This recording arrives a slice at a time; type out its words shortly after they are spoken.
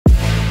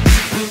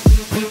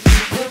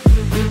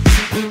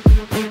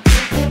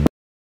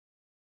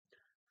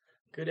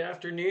Good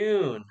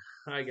afternoon.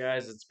 Hi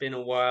guys, it's been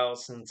a while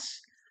since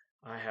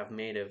I have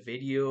made a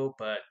video,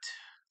 but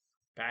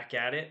back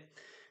at it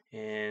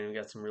and we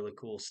got some really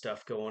cool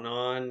stuff going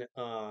on.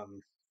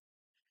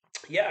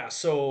 Yeah,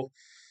 so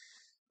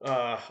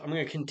I'm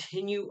going to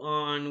continue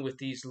on with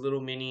these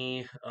little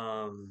mini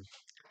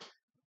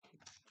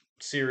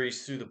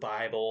series through the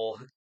Bible.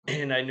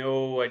 And I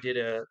know I did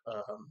a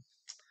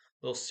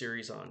little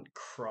series on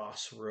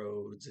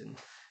crossroads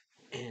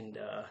and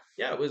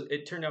yeah,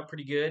 it turned out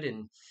pretty good,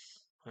 and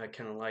I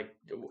kind of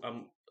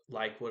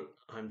like what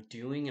I'm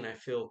doing, and I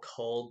feel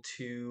called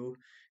to,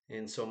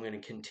 and so I'm going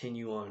to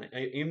continue on.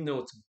 Even though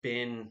it's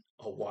been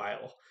a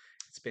while,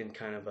 it's been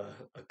kind of a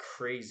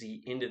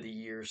crazy end of the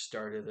year,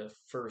 start of the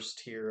first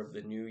here of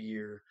the new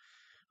year.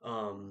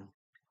 Um,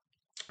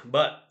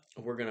 but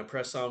we're going to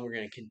press on. We're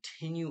going to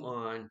continue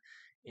on,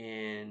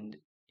 and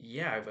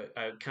yeah,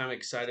 I'm kind of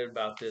excited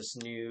about this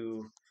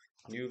new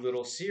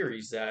little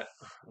series that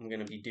I'm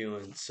going to be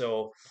doing.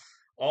 So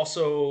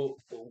also,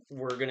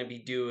 we're going to be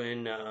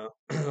doing a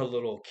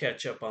little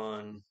catch up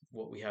on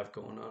what we have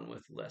going on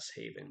with Les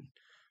Haven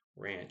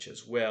Ranch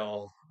as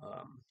well.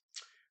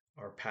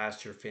 Our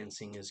pasture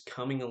fencing is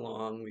coming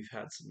along. We've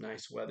had some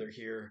nice weather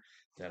here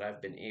that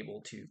I've been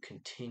able to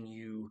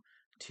continue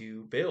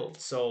to build.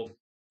 So,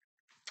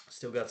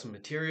 still got some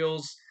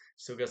materials,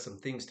 still got some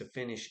things to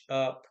finish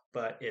up,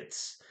 but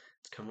it's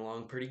coming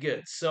along pretty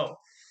good. So,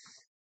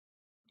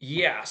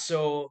 yeah,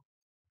 so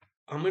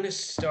I'm gonna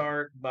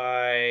start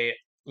by,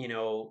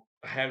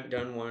 I haven't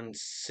done one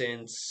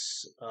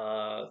since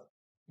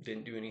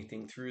didn't do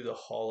anything through the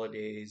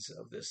holidays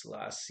of this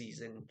last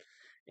season,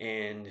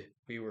 and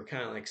we were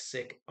kind of like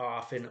sick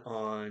off and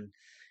on,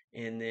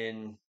 and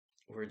then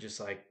we're just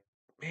like,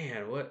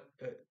 man, what?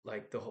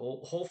 Like the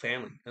whole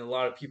family, and a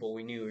lot of people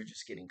we knew were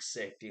just getting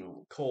sick, dealing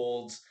with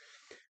colds.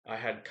 I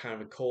had kind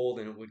of a cold,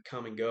 and it would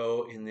come and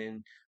go, and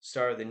then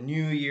start of the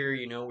new year,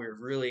 we were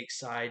really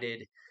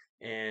excited,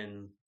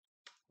 and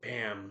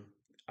bam,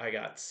 I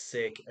got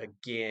sick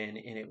again.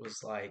 And it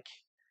was like,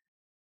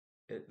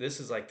 this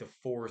is like the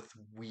fourth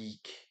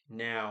week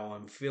now.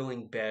 I'm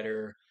feeling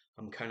better.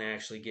 I'm kind of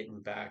actually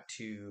getting back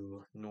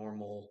to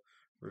normal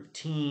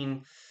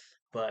routine.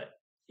 But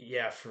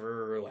yeah,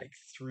 for like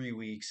 3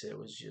 weeks, it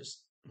was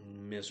just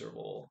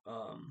miserable.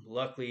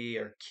 Luckily,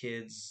 our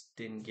kids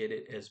didn't get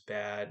it as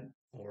bad,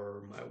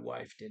 or my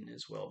wife didn't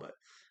as well. But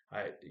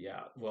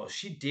yeah, well,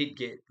 she did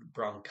get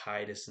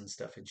bronchitis and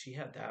stuff, and she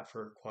had that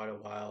for quite a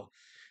while.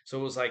 So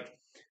it was like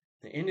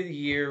the end of the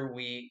year,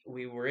 we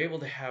were able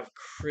to have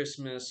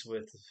Christmas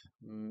with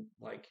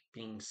like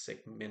being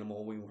sick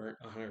minimal. We weren't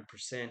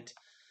 100%.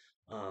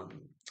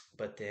 Um,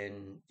 but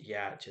then,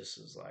 yeah, it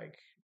just was like,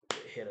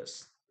 it hit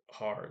us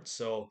hard.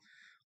 So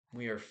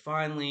we are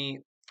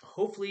finally,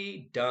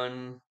 hopefully,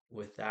 done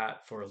with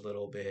that for a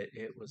little bit.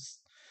 It was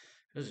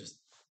just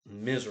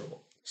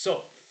miserable.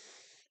 So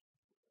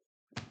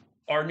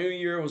our new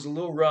year was a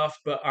little rough,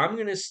 but I'm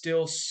gonna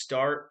still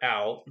start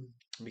out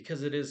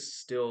because it is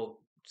still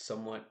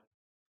somewhat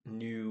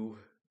new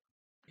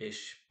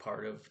ish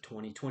part of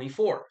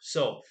 2024.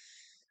 So,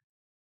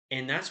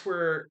 and that's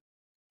where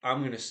I'm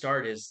going to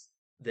start is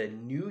the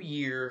new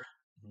year,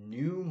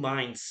 new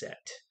mindset.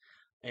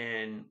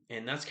 And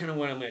that's kind of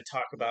what I'm going to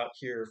talk about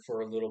here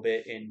for a little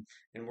bit, and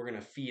we're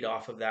going to feed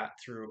off of that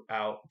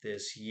throughout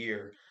this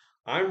year.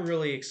 I'm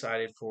really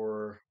excited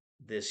for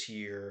this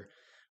year.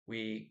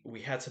 We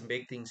had some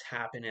big things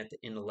happen at the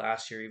end of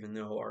last year, even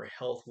though our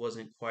health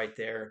wasn't quite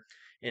there.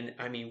 And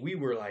I mean, we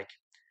were like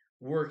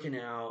working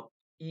out,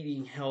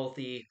 eating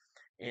healthy,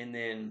 and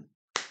then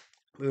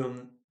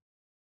boom,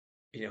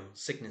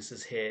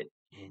 sicknesses hit,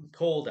 and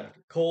cold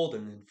after cold,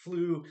 and then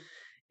flu,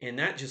 and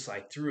that just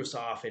like threw us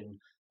off. And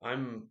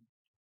I'm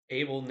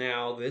able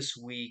now this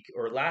week,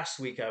 or last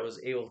week I was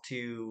able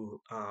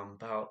to,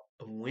 about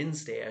a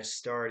Wednesday I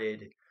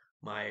started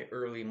my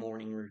early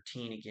morning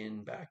routine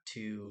again, back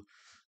to,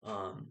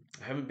 I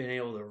haven't been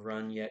able to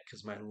run yet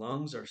because my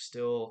lungs are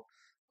still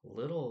a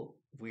little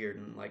weird,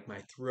 and like my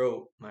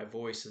throat, my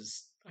voice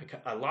is,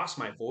 I lost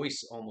my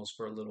voice almost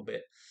for a little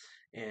bit,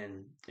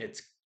 and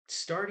it's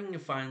starting to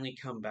finally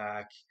come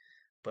back.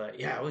 But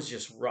yeah, it was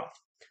just rough.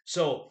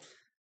 So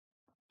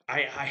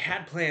I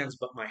had plans,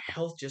 but my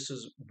health just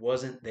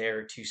wasn't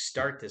there to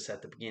start this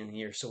at the beginning of the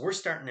year. So we're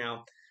starting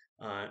now,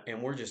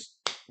 and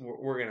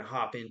we're gonna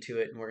hop into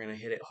it, and we're gonna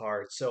hit it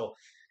hard. So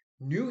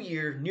new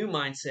year, new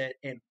mindset,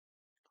 and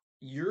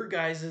your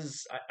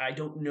guys's. I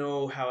don't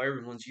know how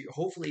everyone's.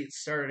 Hopefully, it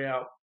started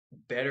out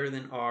better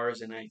than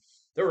ours, and I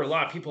there were a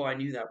lot of people I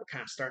knew that were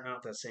kind of starting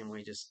out that same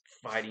way, just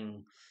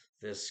fighting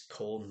this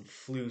cold and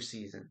flu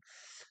season.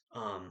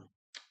 Um,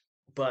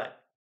 but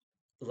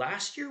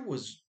last year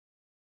was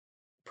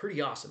pretty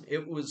awesome.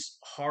 It was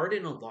hard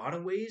in a lot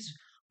of ways,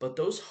 but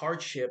those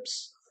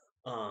hardships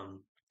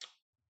um,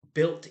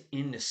 built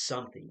into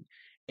something.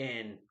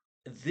 And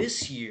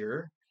this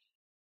year,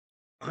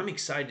 I'm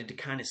excited to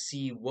kind of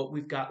see what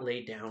we've got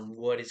laid down,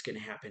 what is going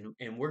to happen,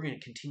 and we're going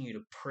to continue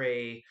to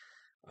pray.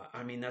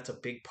 I mean, that's a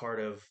big part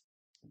of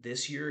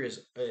this year is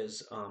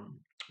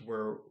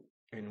where,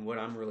 and what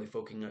I'm really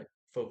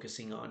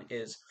focusing on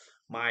is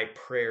my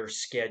prayer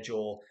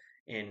schedule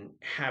and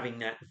having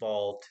that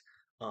involved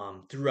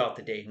throughout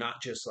the day,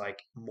 not just like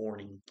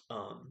morning.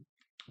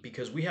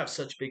 Because we have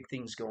such big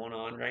things going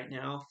on right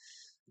now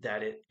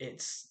that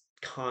it's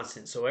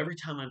constant. So every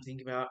time I'm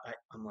thinking about,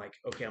 I'm like,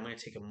 okay, I'm going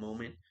to take a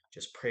moment,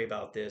 just pray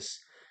about this,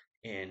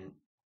 and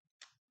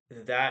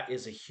that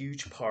is a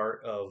huge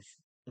part of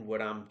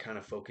what I'm kind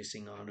of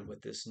focusing on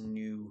with this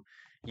new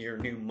year,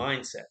 new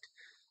mindset.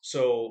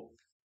 So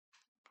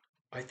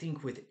I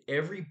think with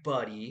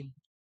everybody,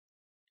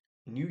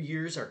 New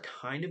Year's are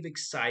kind of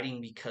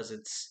exciting because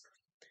it's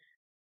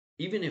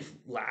even if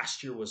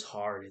last year was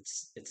hard,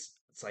 it's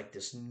like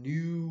this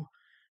new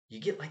you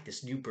get like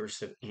this new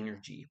burst of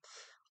energy.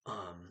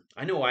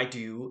 I know I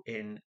do,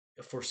 and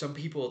for some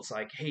people, it's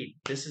like, hey,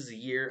 this is a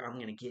year I'm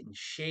going to get in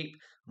shape.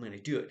 I'm going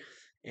to do it,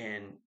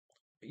 and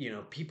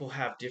people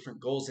have different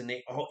goals, and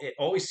it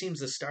always seems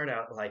to start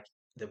out like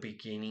the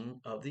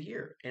beginning of the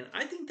year, and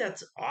I think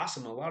that's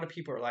awesome. A lot of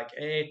people are like,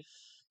 hey,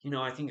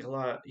 I think a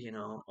lot,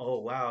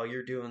 oh wow,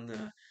 you're doing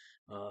the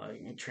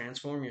you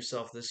transform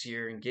yourself this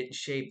year and get in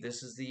shape.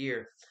 This is the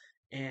year,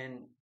 and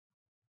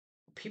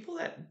people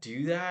that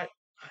do that,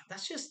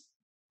 that's just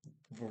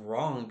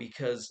wrong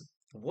because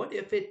what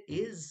if it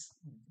is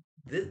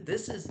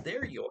this is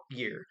their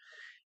year?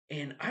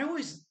 And I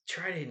always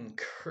try to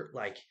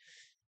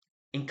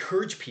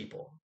encourage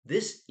people.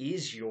 This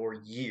is your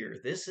year.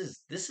 This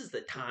is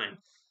the time.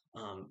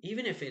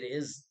 Even if it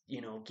is,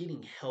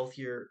 getting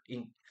healthier.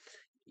 In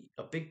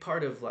a big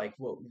part of like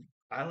what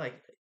I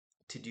like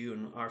to do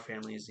in our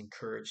family is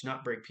encourage,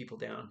 not break people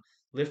down,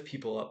 lift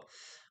people up.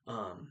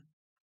 Um,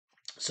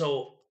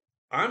 so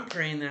I'm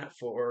praying that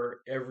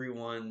for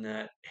everyone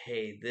that,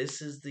 hey,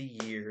 this is the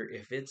year.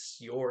 If it's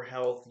your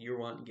health, you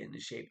want to get into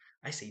shape,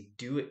 I say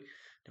do it.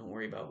 Don't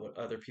worry about what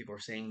other people are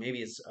saying.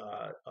 Maybe it's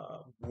a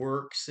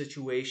work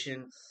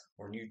situation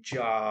or new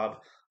job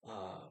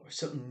or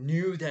something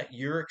new that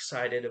you're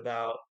excited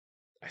about.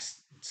 I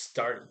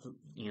start,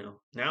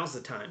 now's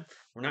the time.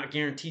 We're not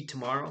guaranteed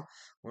tomorrow.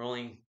 We're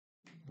only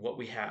what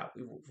we have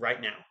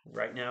right now.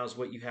 Right now is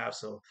what you have.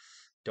 So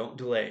don't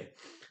delay.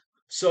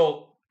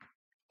 So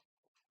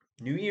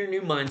new year,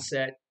 new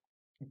mindset,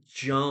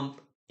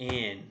 jump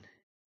in.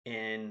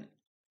 And,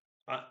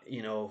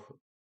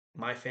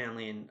 my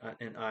family and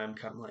I'm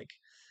kind of like,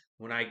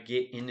 when I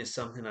get into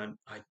something, I'm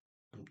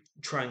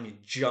trying to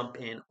jump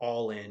in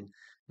all in,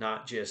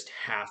 not just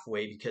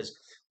halfway. Because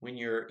when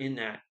you're in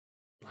that,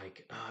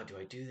 like, do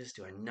I do this?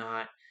 Do I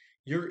not?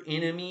 Your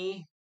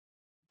enemy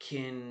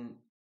can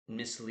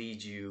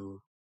mislead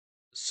you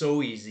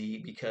so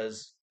easy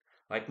because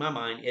like my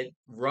mind it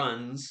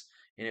runs,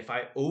 and if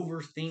I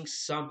overthink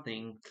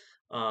something,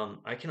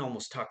 I can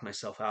almost talk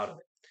myself out of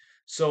it.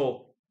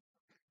 So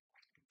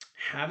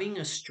having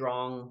a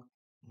strong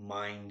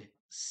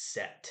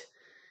mindset,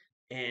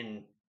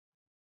 and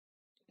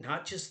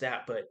not just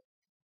that, but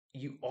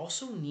you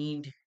also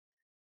need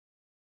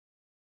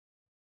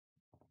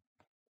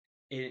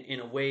in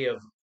a way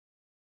of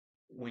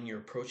when you're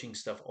approaching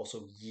stuff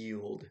also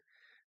yield,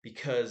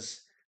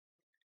 because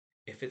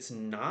if it's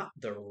not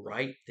the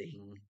right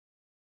thing,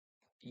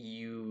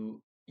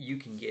 you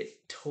can get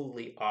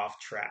totally off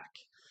track.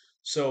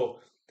 So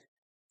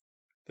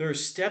there are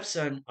steps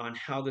on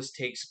how this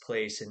takes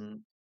place,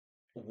 and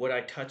what I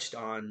touched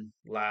on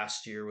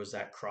last year was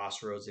that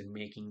crossroads and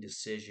making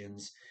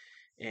decisions,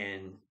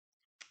 and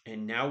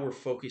now we're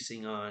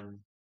focusing on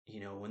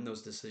when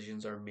those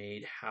decisions are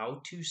made,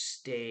 how to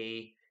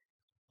stay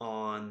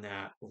on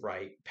that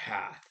right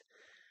path.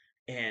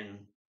 And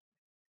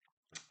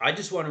I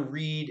just want to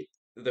read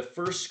the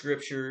first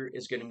scripture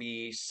is going to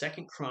be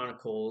Second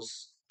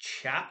Chronicles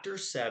chapter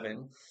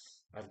 7.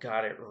 I've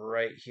got it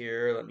right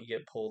here. Let me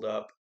get pulled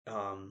up.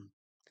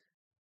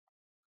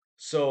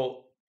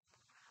 So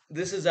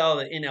this is out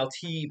of the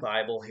NLT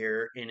Bible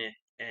here in it,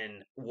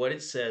 and what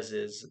it says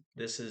is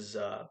this is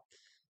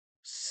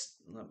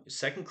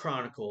Second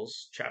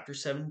Chronicles chapter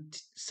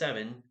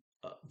 7,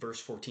 verse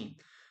 14.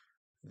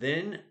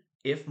 Then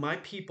if my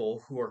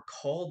people who are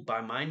called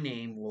by my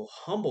name will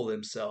humble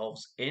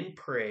themselves and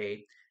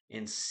pray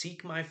and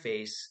seek my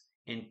face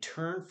and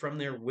turn from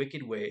their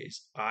wicked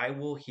ways, I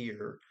will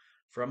hear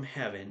from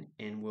heaven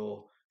and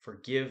will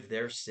forgive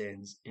their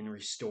sins and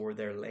restore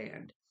their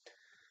land.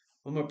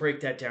 I'm going to break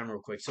that down real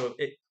quick. So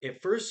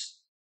it first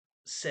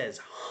says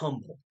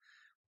humble.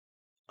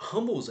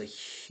 Humble is a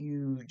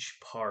huge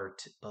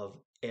part of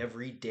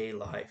everyday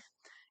life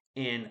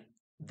and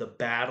the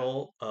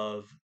battle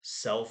of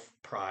self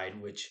pride,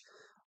 which,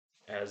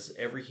 as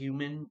every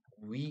human,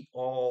 we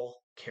all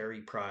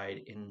carry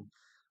pride, and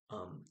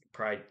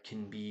pride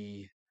can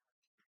be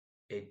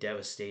a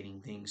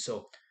devastating thing.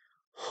 So,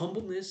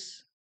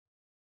 humbleness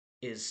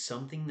is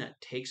something that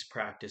takes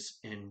practice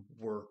and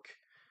work.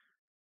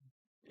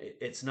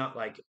 It's not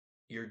like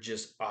you're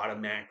just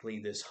automatically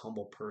this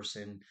humble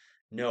person.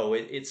 No,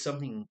 it's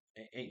something,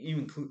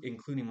 even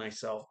including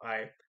myself,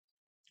 I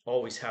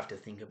always have to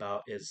think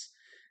about is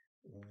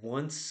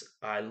once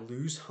I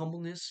lose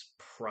humbleness,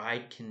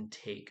 pride can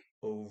take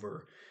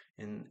over.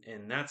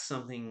 and that's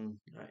something,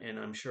 and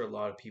I'm sure a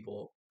lot of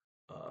people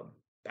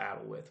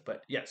battle with.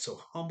 But yeah, so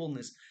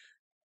humbleness,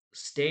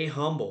 stay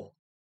humble.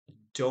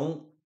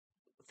 Don't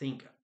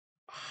think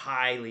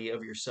highly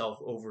of yourself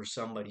over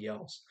somebody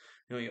else.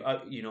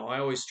 I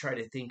always try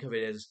to think of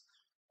it as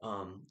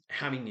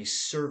having a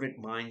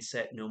servant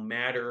mindset, no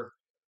matter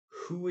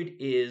who it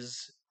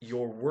is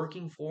you're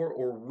working for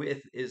or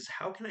with, is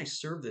how can I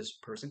serve this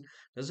person?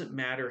 Doesn't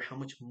matter how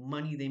much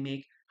money they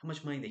make, how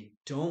much money they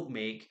don't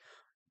make,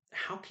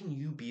 how can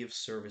you be of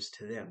service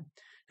to them?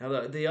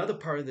 Now, the other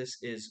part of this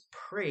is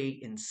pray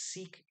and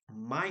seek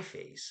my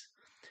face.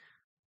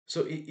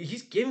 So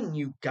he's giving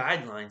you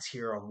guidelines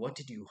here on what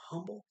to do.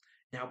 Humble.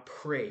 Now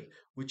pray,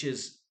 which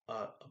is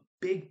a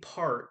big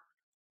part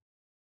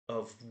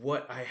of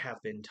what I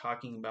have been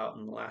talking about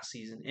in the last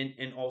season,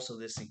 and also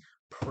this thing.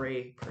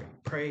 Pray, pray,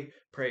 pray,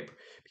 pray, pray.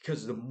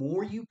 Because the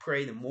more you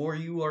pray, the more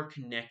you are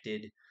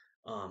connected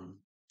um,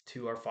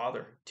 to our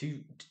Father.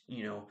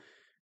 You know,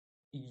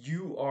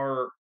 you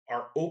are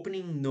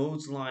opening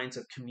those lines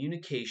of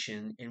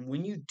communication, and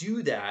when you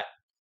do that,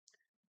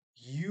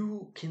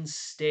 you can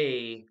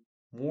stay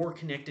more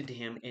connected to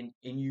him, and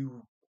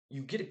you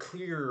get a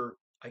clearer,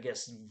 I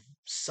guess,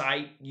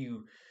 sight.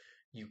 You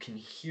can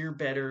hear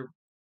better.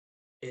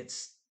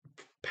 It's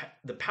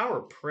the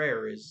power of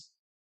prayer is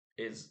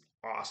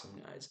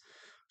awesome, guys.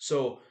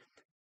 So,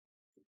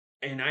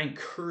 and I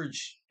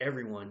encourage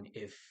everyone,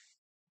 if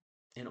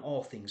in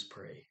all things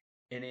pray,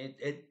 and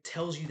it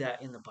tells you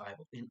that in the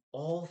Bible, in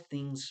all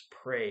things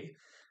pray.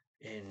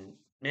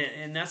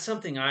 And that's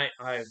something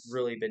I've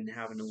really been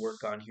having to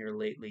work on here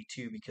lately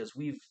too, because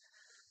we've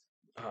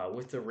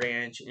with the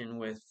ranch and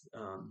with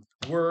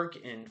work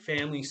and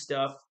family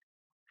stuff,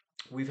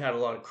 we've had a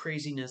lot of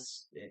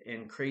craziness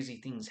and crazy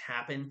things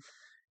happen.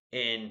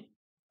 And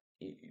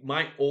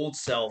my old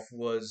self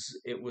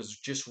was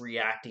just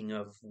reacting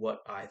of what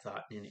I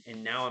thought,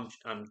 and now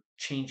I'm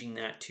changing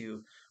that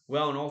to,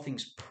 well, in all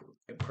things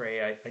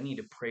pray. I need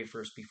to pray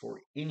first before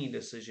any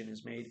decision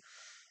is made.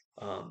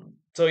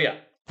 So yeah,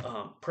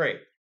 pray,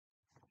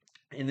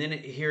 and then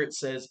here it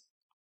says,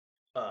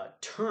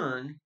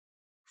 turn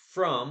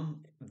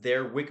from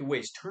their wicked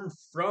ways. Turn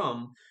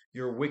from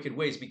your wicked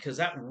ways, because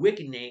that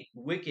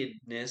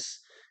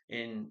wickedness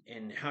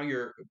and how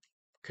you're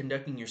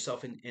conducting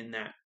yourself in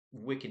that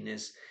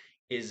wickedness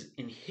is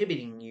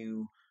inhibiting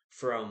you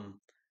from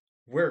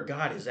where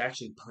God is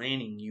actually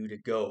planning you to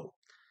go.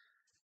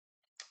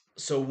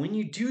 So when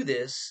you do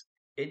this,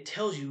 it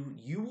tells you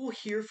you will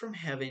hear from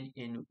heaven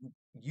and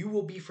you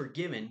will be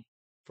forgiven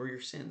for your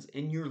sins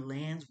and your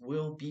lands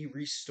will be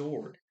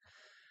restored.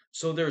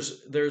 So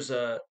there's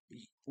a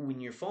when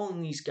you're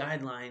following these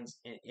guidelines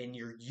and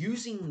you're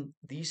using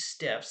these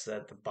steps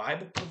that the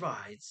Bible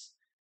provides,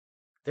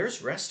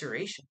 there's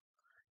restoration.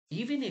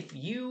 Even if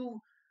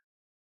you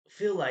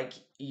feel like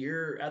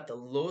you're at the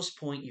lowest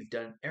point, you've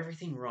done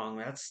everything wrong,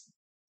 that's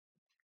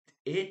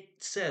it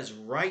says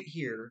right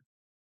here,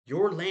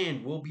 your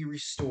land will be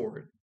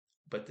restored.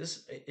 But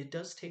it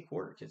does take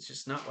work. It's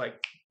just not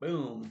like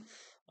boom.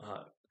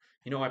 Uh,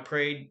 I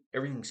prayed,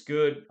 everything's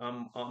good,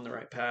 I'm on the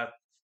right path.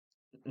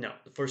 No,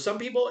 for some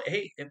people,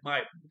 hey, it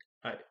might.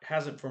 It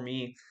hasn't for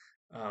me.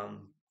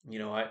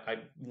 I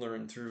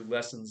learned through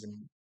lessons and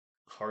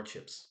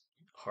hardships.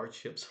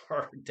 Hardships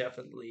are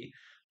definitely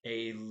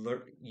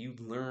you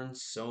learn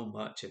so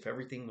much. If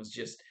everything was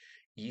just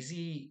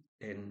easy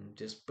and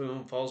just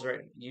boom falls right,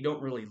 you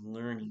don't really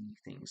learn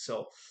anything.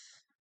 So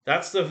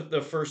that's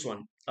the first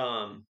one.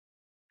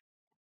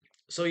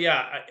 So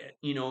yeah,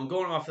 and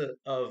going off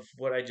of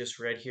what I just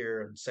read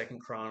here in Second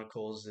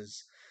Chronicles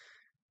is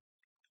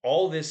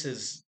all this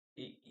is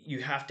you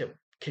have to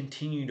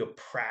continue to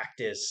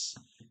practice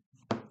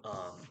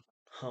um,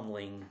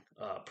 humbling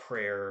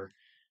prayer,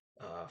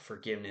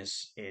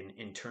 forgiveness,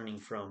 and turning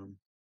from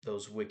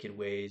those wicked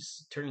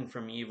ways, turning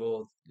from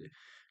evil,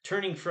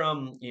 turning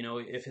from,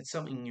 if it's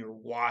something you're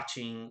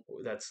watching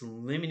that's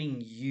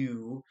limiting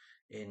you.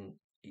 And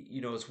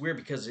it's weird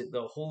because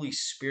the Holy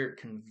Spirit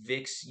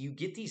convicts you,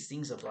 get these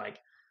things of like,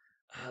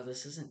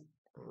 this isn't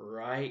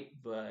right,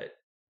 but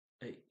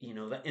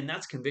that, and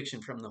that's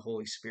conviction from the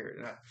Holy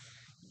Spirit.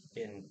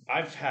 And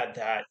I've had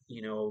that,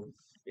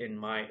 in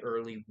my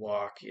early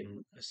walk,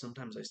 and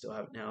sometimes I still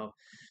have it now.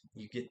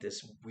 You get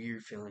this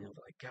weird feeling of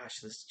like, gosh,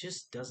 this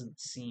just doesn't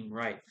seem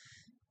right.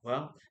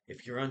 Well,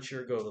 if you're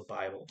unsure, go to the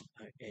Bible,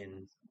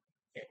 and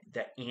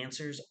the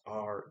answers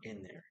are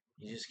in there.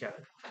 You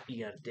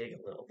gotta dig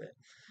a little bit.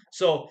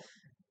 So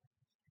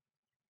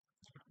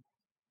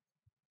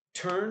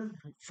turn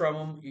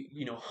from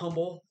them,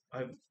 humble.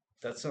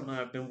 That's something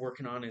I've been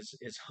working on,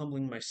 is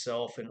humbling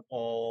myself in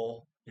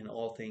all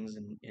things,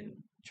 and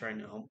trying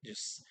to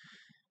just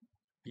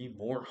be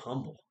more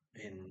humble.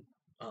 And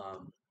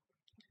um,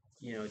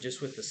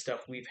 just with the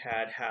stuff we've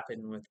had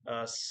happen with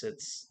us,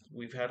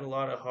 we've had a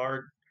lot of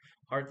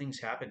hard things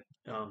happen,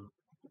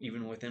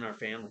 even within our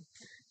family.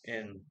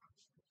 And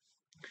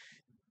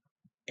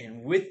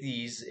and with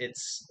these,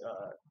 it's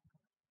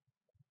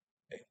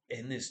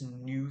in this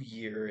new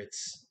year,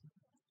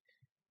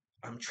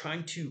 I'm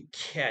trying to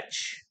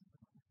catch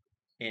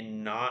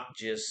and not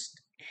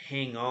just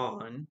hang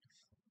on,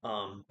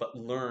 but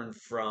learn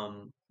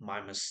from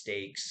my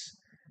mistakes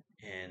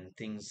and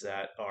things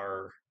that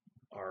are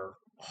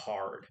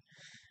hard.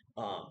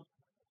 Um,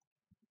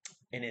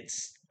 and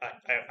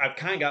I've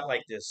kind of got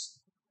like this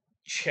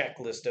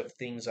checklist of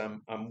things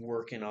I'm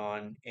working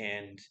on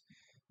and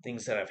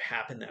things that have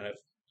happened that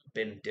have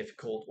been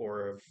difficult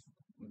or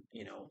have,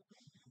 you know,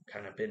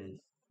 kind of been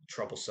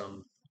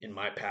troublesome in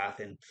my path.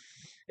 And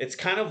it's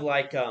kind of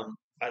like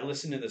I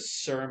listened to the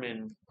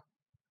sermon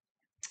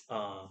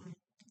um,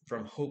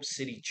 from Hope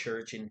City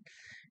Church, and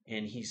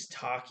he's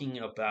talking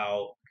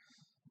about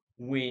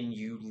when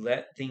you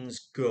let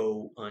things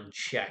go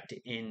unchecked,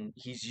 and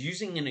he's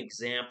using an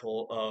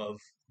example of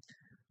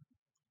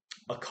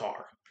a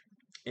car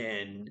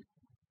and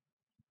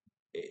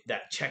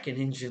that check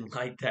engine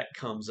light that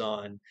comes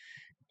on.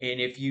 And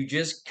if you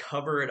just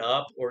cover it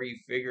up or you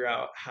figure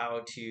out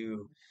how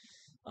to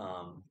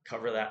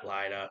cover that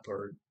light up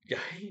or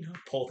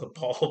pull the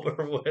bulb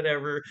or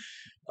whatever,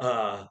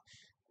 uh,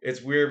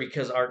 it's weird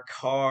because our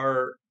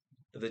car,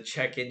 the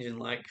check engine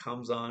light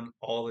comes on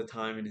all the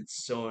time and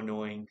it's so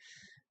annoying.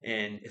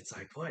 And it's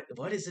like,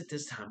 what is it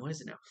this time? What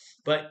is it now?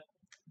 But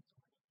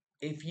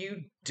if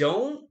you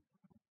don't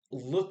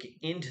look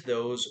into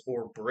those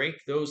or break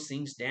those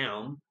things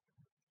down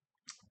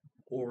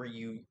or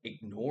you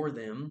ignore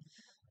them,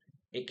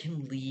 it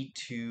can lead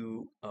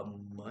to a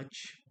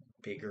much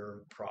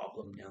bigger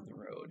problem down the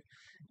road,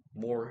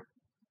 more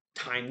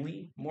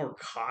timely, more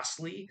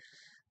costly,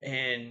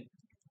 and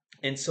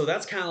so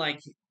that's kind of like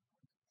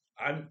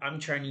I'm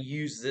trying to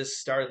use this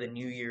start of the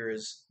new year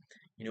as,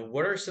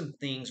 what are some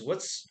things,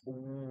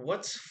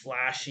 what's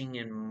flashing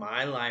in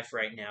my life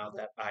right now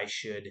that I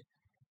should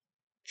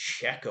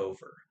check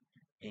over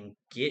and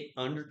get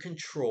under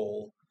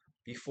control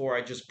before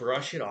I just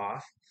brush it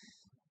off,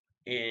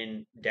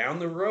 and down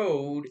the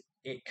road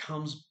it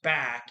comes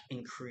back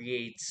and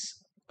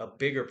creates a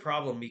bigger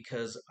problem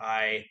because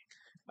I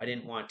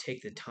didn't want to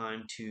take the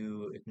time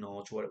to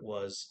acknowledge what it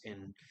was,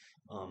 and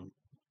um,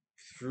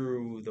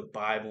 through the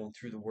Bible and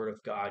through the Word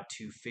of God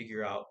to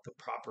figure out the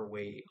proper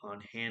way on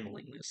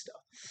handling this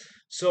stuff.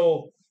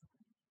 So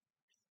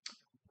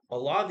a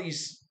lot of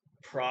these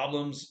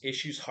problems,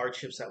 issues,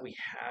 hardships that we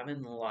have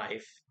in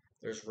life,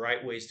 there's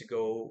right ways to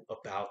go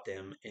about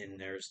them, and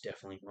there's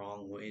definitely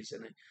wrong ways.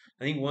 And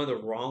I think one of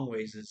the wrong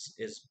ways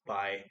is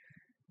by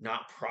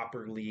not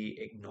properly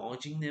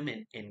acknowledging them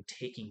and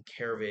taking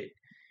care of it.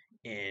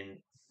 And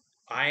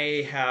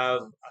I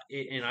have,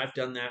 and I've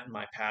done that in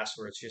my past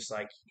where it's just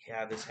like,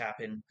 yeah, this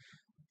happened,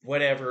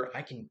 whatever.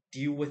 I can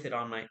deal with it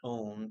on my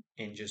own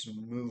and just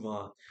move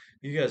on.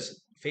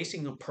 Because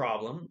facing a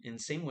problem in the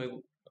same way,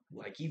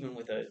 like even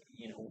with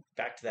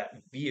back to that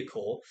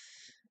vehicle,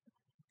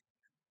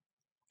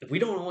 we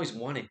don't always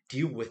want to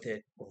deal with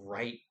it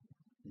right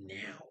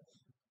now.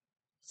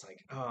 It's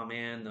like, oh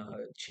man,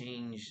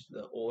 change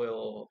the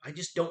oil. I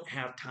just don't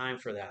have time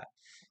for that.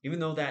 Even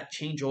though that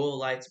change oil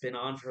light's been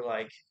on for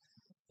like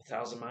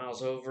 1,000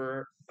 miles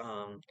over,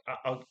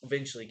 I'll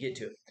eventually get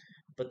to it.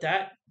 But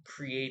that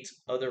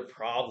creates other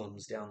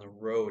problems down the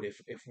road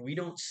if we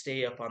don't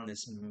stay up on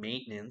this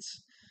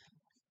maintenance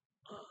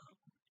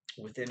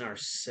within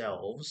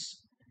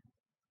ourselves.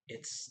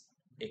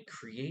 It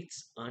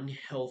creates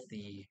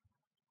unhealthy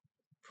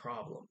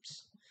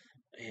problems,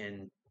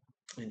 and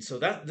so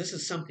that this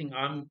is something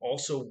I'm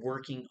also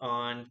working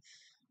on,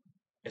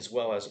 as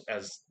well as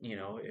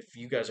if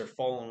you guys are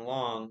following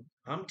along,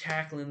 I'm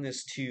tackling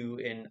this too,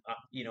 and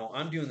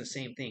I'm doing the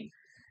same thing.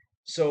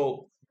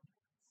 So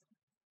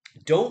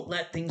don't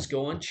let things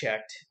go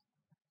unchecked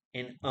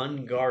and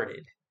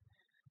unguarded,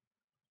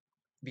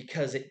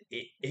 because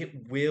it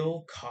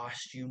will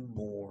cost you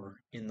more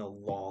in the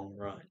long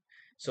run.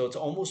 So it's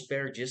almost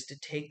better just to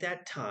take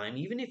that time,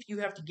 even if you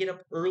have to get up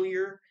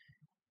earlier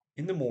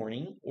in the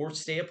morning or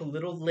stay up a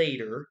little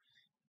later.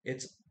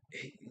 It's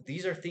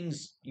these are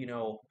things,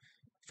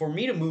 for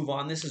me to move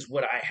on, this is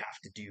what I have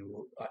to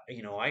do.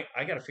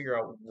 I got to figure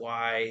out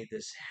why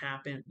this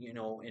happened,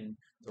 and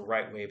the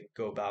right way to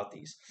go about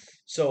these.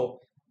 So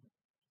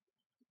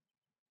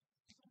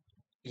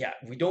yeah,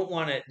 we don't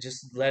want to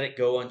just let it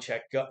go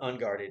unchecked,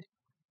 unguarded,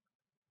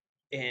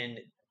 and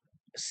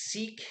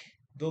seek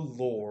the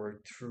Lord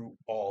through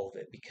all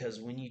of it. Because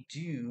when you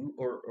do,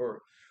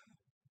 or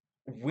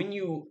when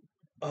you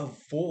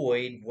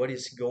avoid what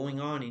is going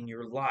on in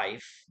your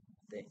life,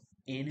 the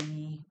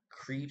enemy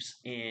creeps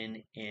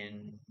in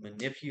and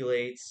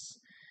manipulates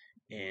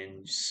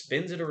and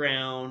spins it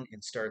around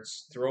and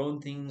starts throwing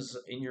things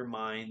in your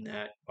mind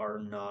that are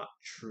not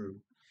true.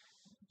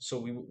 So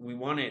we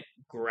want to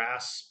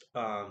grasp,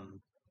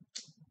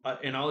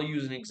 and I'll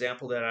use an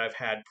example that I've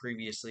had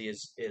previously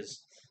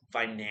is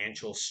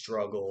financial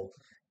struggle.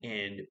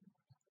 And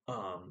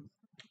um,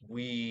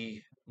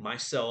 we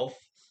myself,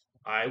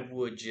 I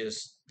would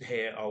just,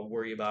 hey, I'll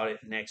worry about it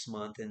next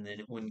month, and then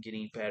it wouldn't get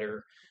any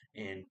better,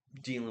 and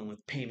dealing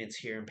with payments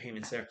here and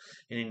payments there,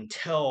 and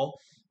until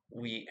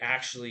we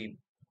actually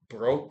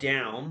broke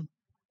down,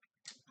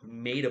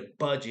 made a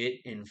budget,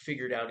 and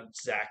figured out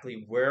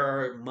exactly where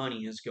our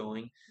money is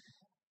going,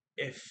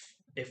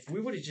 if we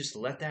would have just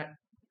let that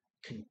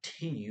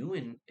continue,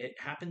 and it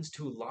happens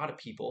to a lot of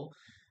people,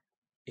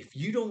 if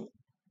you don't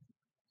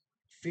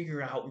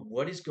figure out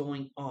what is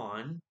going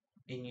on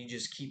and you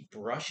just keep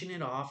brushing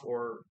it off,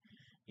 or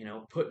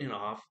putting it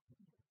off,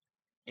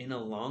 in a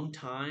long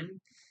time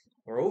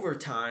or over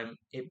time,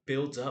 it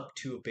builds up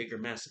to a bigger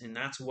mess. And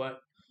that's what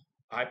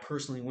I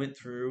personally went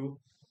through,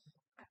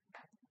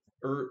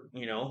 or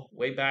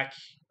way back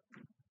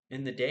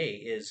in the day,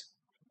 is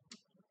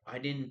I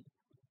didn't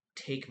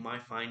take my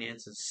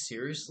finances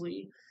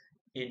seriously,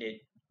 and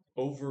it,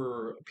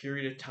 over a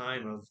period of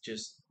time of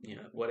just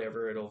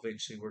whatever, it'll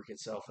eventually work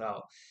itself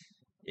out.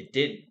 It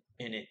did,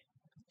 and it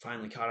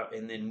finally caught up.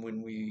 And then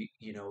when we,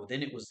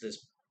 then it was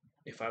this,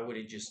 if I would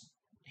have just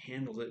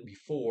handled it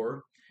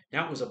before,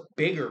 now it was a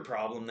bigger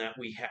problem that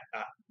we had.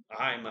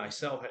 I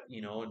myself,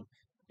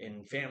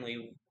 and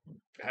family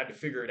had to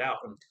figure it out.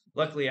 And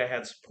luckily, I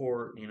had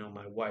support.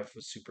 My wife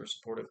was super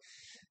supportive,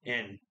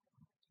 and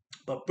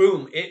but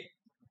boom,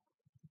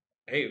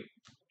 hey,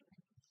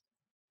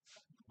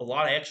 a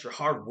lot of extra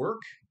hard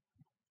work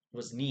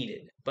was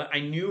needed, but I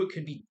knew it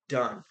could be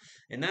done.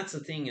 And that's the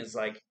thing, is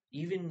like,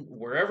 even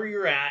wherever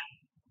you're at,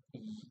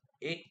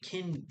 it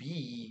can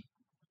be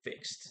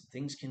fixed.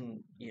 Things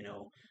can,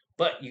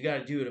 but you got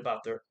to do it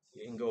about the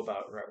and go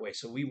about it the right way.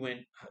 So we went,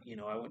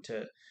 I went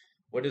to,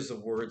 what does the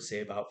word say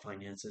about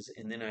finances?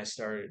 And then I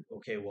started,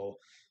 okay, well,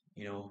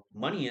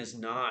 money is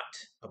not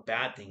a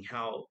bad thing.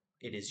 How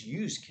it is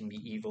used can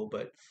be evil,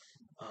 but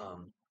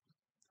um,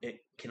 it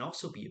can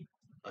also be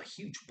a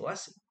huge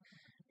blessing.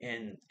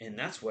 And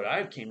that's what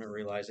I've came to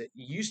realize. It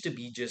used to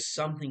be just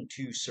something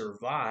to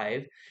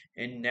survive,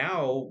 and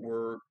now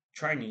we're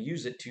trying to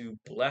use it to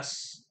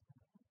bless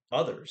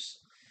others.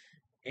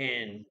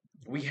 And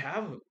we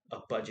have a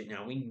budget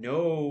now. We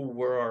know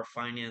where our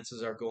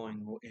finances are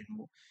going,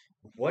 and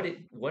what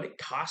it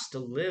costs to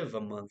live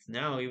a month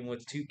now, even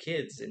with two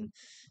kids. And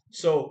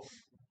so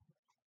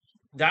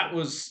that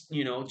was,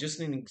 just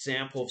an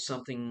example of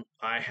something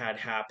I had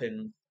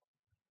happen.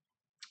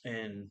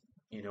 And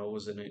it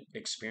was an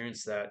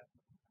experience that,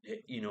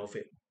 if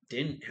it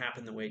didn't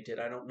happen the way it did,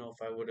 I don't know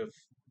if I would have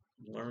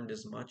learned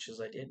as much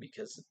as I did,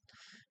 because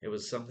it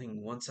was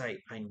something, once I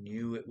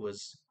knew it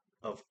was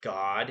of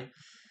God,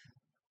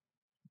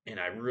 and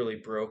I really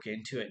broke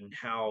into it, and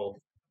how,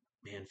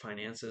 man,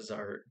 finances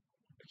are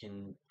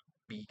can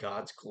be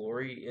God's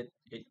glory.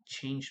 It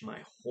changed my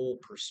whole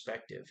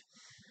perspective.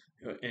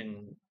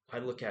 And I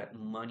look at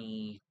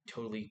money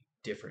totally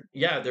different.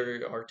 Yeah,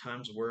 there are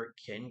times where it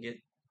can get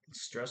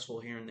stressful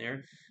here and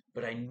there,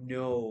 but I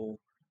know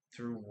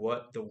through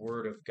what the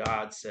Word of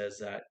God says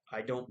that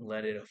I don't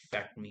let it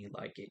affect me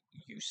like it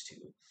used to.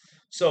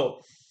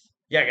 So,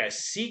 yeah, guys,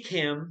 seek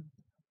Him.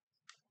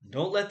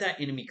 Don't let that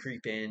enemy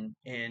creep in.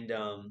 And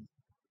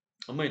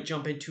I'm going to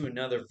jump into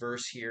another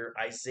verse here,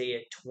 Isaiah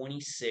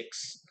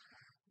 26,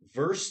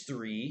 verse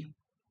 3.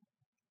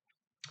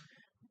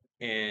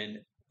 And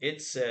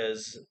it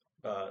says,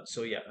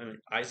 so yeah,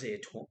 Isaiah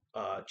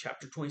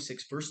chapter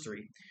 26, verse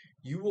 3.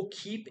 You will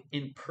keep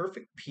in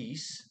perfect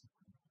peace.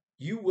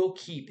 You will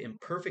keep in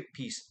perfect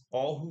peace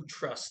all who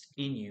trust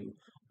in you,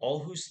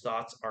 all whose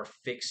thoughts are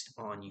fixed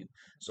on you.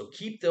 So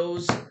keep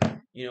those,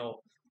 you know,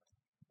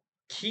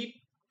 keep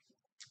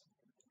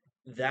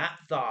that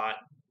thought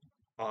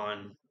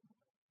on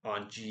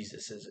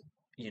Jesus. Is,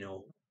 you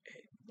know,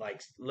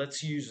 like,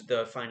 let's use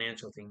the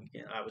financial thing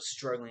again. I was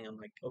struggling. I'm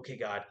like, okay,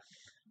 God,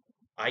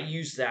 I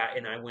used that,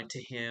 and I went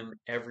to Him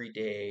every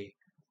day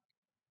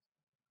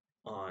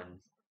on,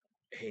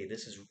 hey,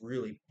 this is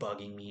really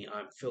bugging me.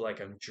 I feel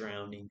like I'm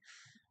drowning.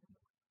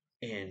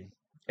 And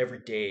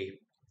every day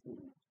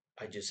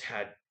I just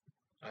had,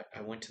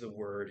 I went to the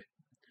Word.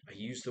 I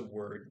used the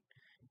Word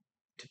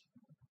to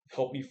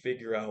help me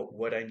figure out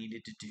what I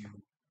needed to do.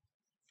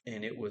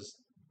 And it was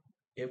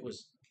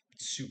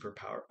super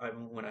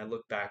powerful. When I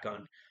look back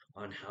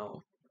on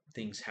how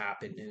things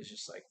happened, it was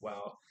just like,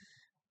 wow,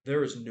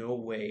 there is no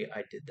way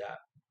I did that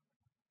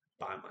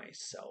by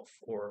myself,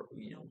 or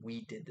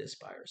we did this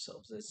by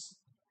ourselves.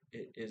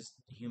 It is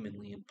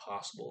humanly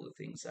impossible,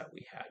 the things that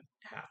we had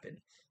happen.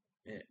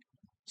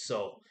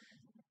 So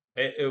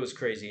it was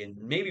crazy. And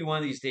maybe one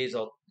of these days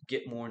I'll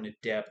get more into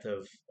depth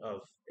of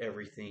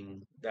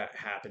everything that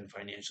happened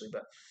financially,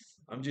 but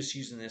I'm just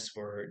using this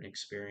for an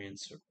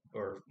experience,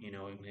 or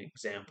an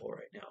example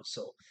right now.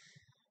 So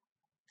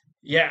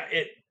yeah,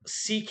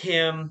 seek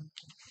Him.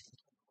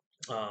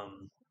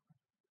 um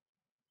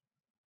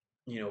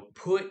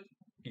Put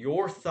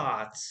your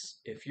thoughts,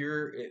 if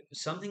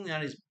something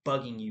that is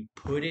bugging you,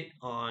 put it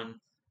on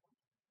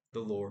the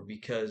Lord,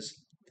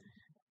 because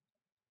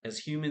as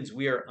humans,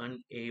 we are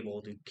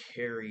unable to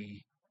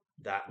carry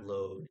that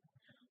load,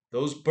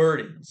 those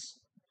burdens.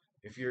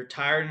 If you're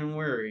tired and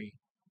weary,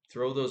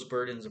 throw those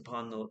burdens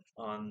upon the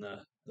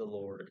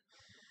Lord.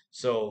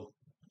 So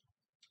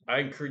I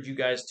encourage you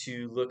guys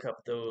to look up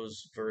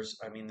those verses.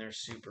 I mean, they're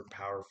super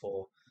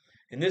powerful.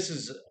 And this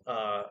is,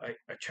 I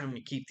try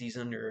to keep these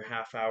under a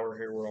half hour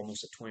here. We're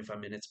almost at 25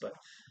 minutes, but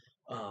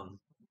um,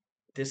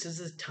 this is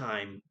a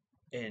time,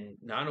 and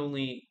not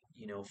only,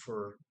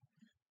 for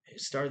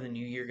start of the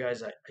new year,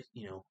 guys,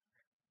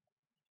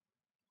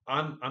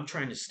 I'm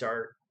trying to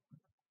start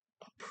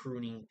a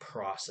pruning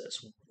process.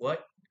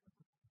 What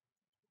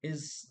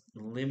is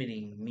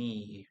limiting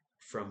me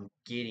from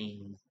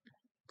getting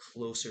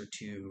closer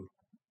to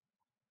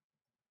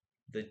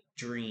the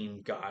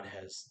dream God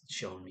has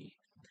shown me?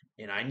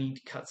 And I need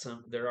to cut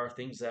some. There are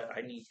things that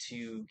I need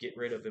to get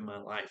rid of in my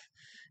life,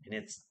 and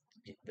it's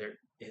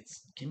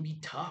can be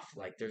tough.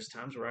 Like there's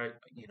times where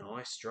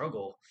I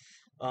struggle,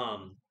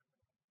 um,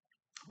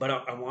 but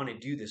I want to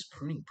do this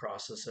pruning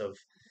process of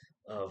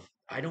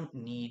I don't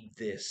need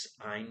this.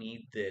 I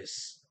need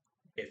this.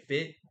 If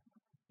it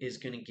is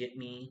going to get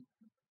me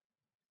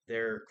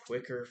there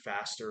quicker,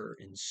 faster,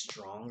 and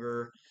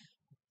stronger,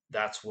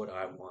 that's what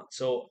I want.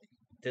 So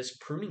this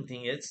pruning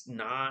thing, it's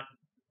not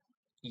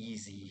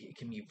easy. It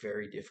can be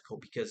very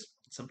difficult because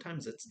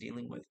sometimes it's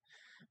dealing with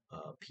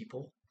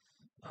people,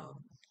 um,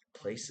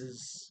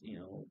 places.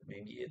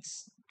 Maybe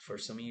it's for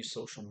some of you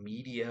social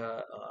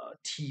media,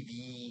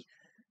 TV,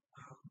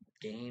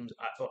 games.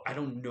 I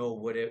don't know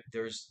what it.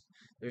 There's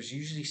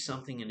usually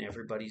something in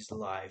everybody's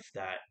life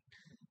that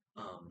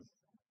um,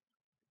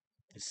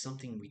 is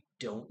something we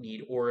don't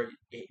need, or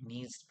it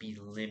needs to be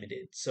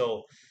limited.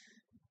 So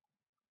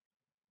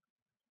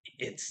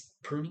it's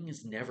pruning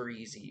is never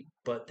easy,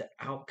 but the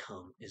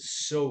outcome is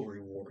so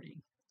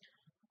rewarding.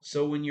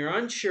 So when you're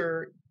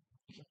unsure,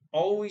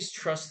 always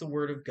trust the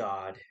word of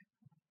God.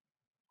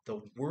 The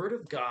word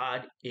of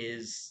God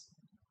is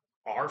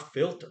our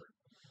filter.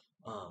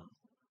 Um,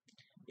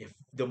 if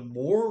the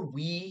more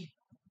we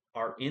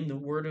are in the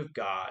word of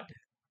God,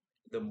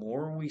 the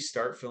more we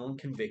start feeling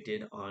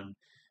convicted on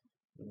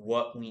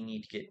what we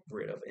need to get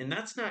rid of. And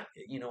that's not,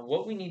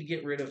 what we need to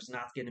get rid of is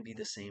not going to be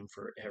the same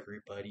for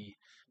everybody.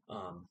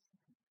 Um,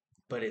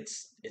 but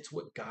it's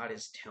what God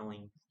is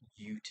telling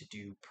you to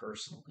do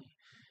personally.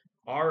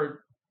 Our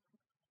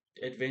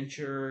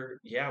adventure,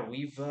 yeah,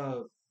 we've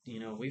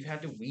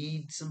had to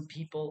weed some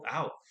people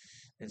out,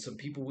 and some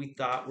people we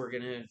thought were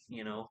gonna,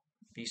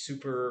 be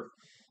super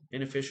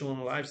beneficial in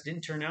our lives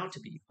didn't turn out to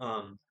be.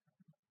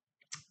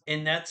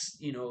 And that's,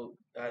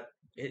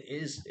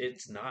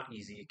 it's not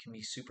easy. It can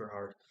be super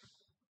hard,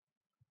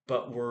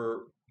 but we're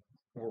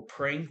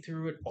praying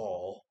through it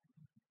all,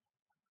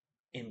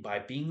 and by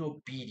being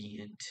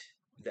obedient,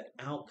 the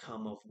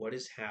outcome of what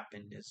has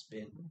happened has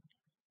been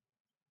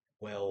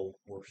well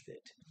worth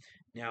it.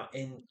 Now,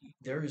 and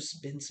there's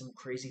been some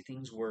crazy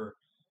things where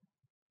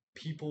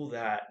people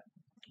that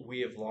we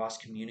have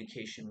lost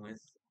communication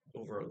with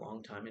over a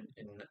long time,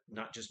 and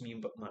not just me,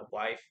 but my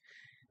wife,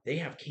 they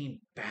have came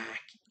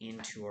back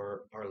into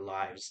our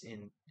lives.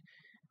 And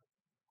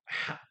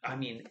I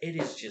mean, it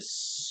is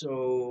just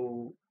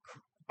so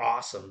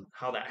awesome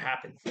how that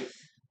happened.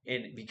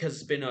 And because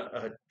it's been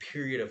a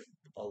period of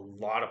a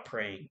lot of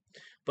praying,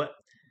 but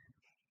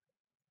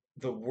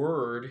the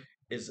word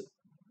is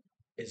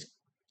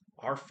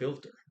our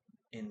filter.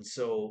 And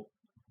so,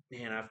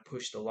 man, I've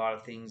pushed a lot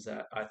of things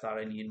that I thought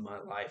I needed in my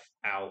life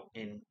out,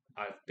 and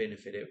I've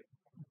benefited.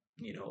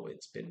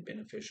 It's been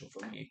beneficial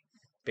for me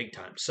big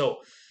time. So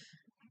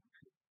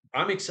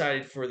I'm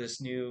excited for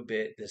this new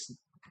bit.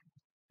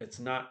 It's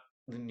not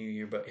the new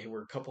year, but hey,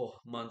 we're a couple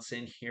months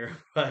in here,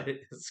 but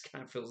it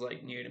kind of feels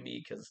like new to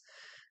me because,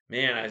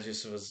 man, I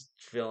just was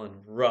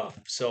feeling rough.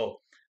 So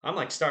I'm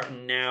like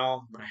starting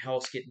now. My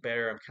health's getting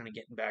better. I'm kind of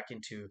getting back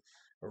into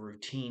a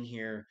routine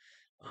here.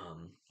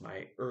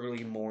 My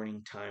early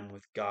morning time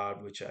with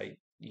God, which I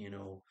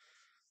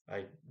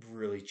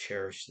really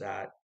cherish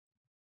that.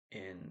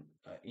 And,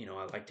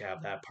 I like to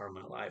have that part of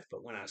my life.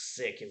 But when I was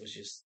sick, it was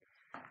just,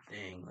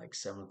 dang, like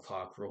 7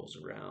 o'clock rolls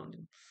around,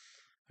 and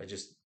I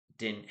just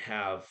didn't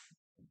have,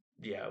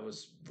 yeah, it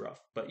was rough.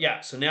 But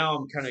yeah, so now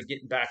I'm kind of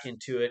getting back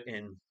into it,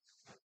 and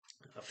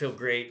I feel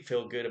great,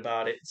 feel good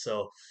about it.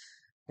 So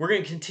we're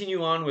going to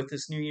continue on with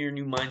this new year,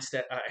 new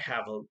mindset. I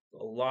have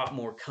a lot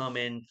more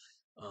coming.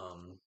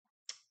 Um,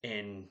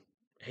 and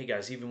hey,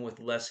 guys, even with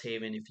Les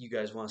Haven, if you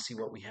guys want to see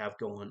what we have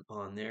going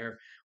on there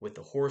with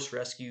the horse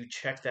rescue,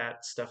 check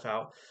that stuff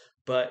out.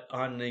 But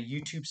on the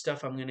YouTube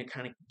stuff, I'm going to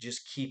kind of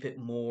just keep it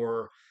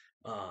more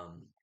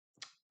um,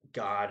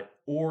 God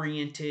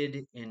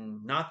oriented,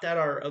 and not that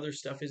our other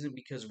stuff isn't,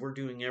 because we're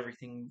doing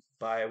everything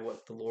by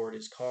what the Lord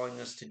is calling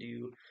us to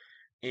do.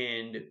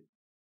 And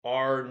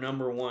our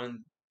number one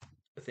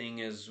thing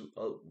is,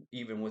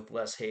 even with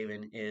Les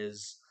Haven,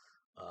 is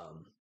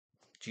um,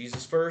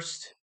 Jesus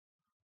first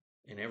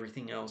and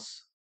everything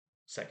else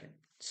second.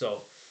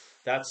 So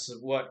that's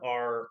what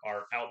our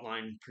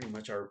outline, pretty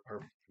much our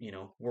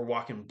we're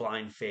walking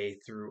blind faith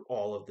through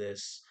all of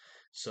this.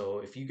 So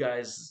if you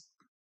guys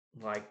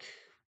like,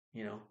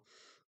 you know,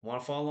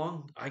 want to follow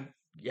along, I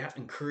yeah,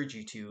 encourage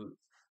you to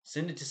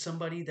send it to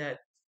somebody that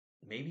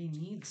maybe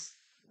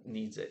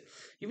needs it.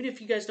 Even if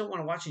you guys don't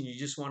want to watch it, you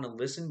just want to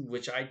listen,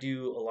 which I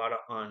do a lot of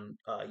on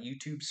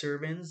YouTube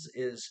sermons.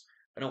 Is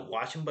I don't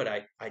watch them, but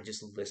I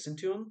just listen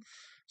to them.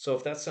 So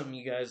if that's something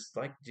you guys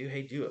like to do,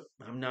 hey, do it.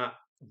 I'm not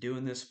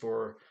doing this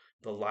for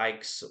the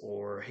likes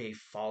or hey,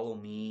 follow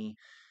me.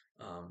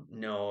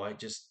 No,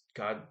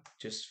 God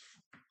just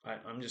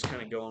I'm just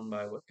kind of going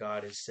by what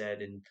God has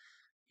said, and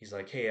He's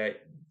like, hey,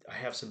 I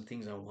have some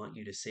things I want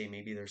you to say.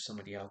 Maybe there's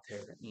somebody out there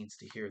that needs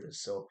to hear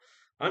this. So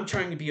I'm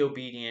trying to be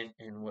obedient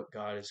in what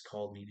God has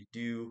called me to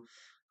do.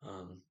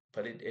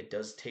 But it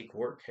does take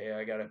work. Hey,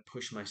 I got to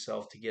push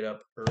myself to get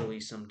up early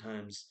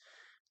sometimes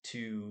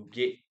to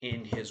get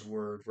in His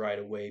Word right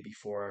away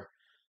before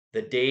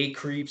the day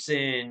creeps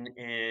in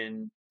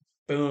and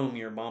boom,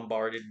 you're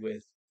bombarded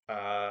with,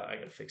 I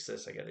got to fix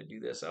this. I got to do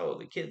this. Oh,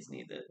 the kids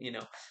need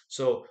that.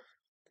 So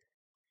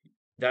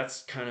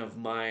that's kind of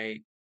my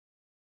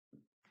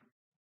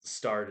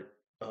start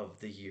of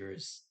the year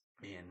is,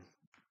 man,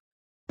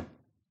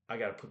 I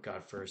got to put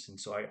God first. And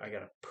so I got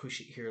to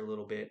push it here a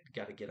little bit.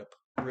 Got to get up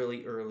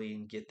really early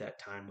and get that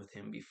time with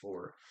Him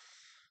before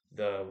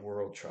the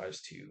world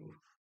tries to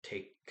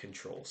take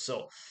control.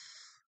 So,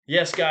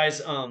 yes,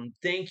 guys,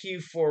 thank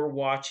you for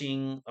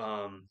watching.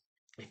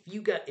 If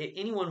you got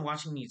anyone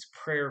watching needs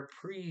prayer,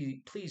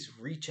 please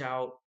reach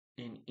out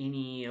in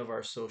any of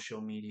our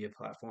social media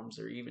platforms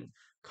or even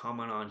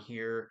comment on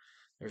here.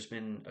 There's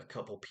been a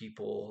couple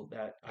people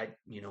that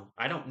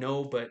I don't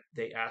know, but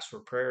they asked for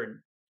prayer, and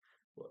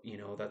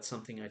that's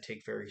something I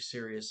take very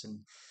serious and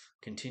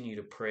continue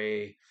to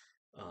pray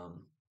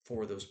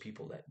for those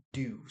people that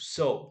do.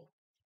 So,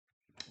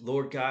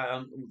 Lord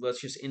God,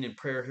 let's just end in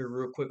prayer here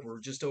real quick. We're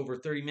just over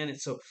 30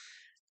 minutes. So,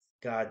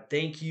 God,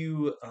 thank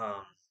you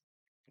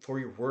for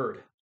your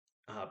word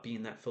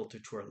being that filter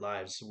to our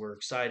lives. So we're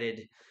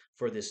excited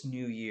for this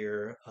new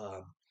year.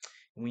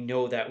 We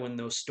know that when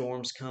those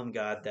storms come,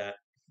 God, that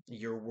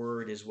your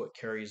word is what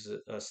carries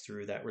us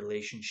through that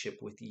relationship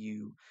with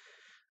you.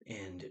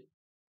 And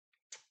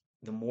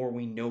the more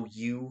we know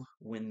you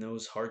when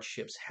those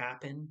hardships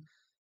happen,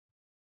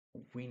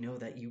 we know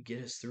that you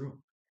get us through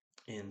 'em.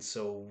 And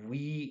so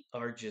we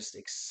are just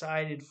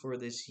excited for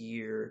this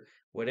year.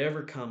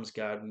 Whatever comes,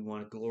 God, we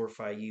want to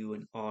glorify you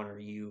and honor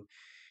you.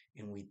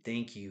 And we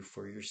thank you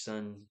for your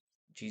son,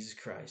 Jesus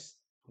Christ.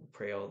 We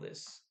pray all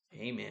this.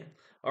 Amen.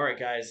 All right,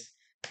 guys.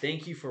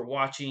 Thank you for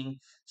watching.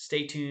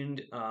 Stay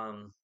tuned.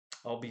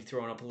 I'll be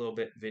throwing up a little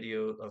bit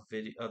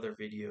other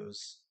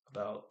videos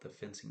about the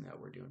fencing that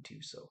we're doing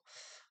too. So,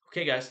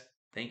 okay, guys.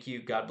 Thank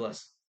you. God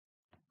bless.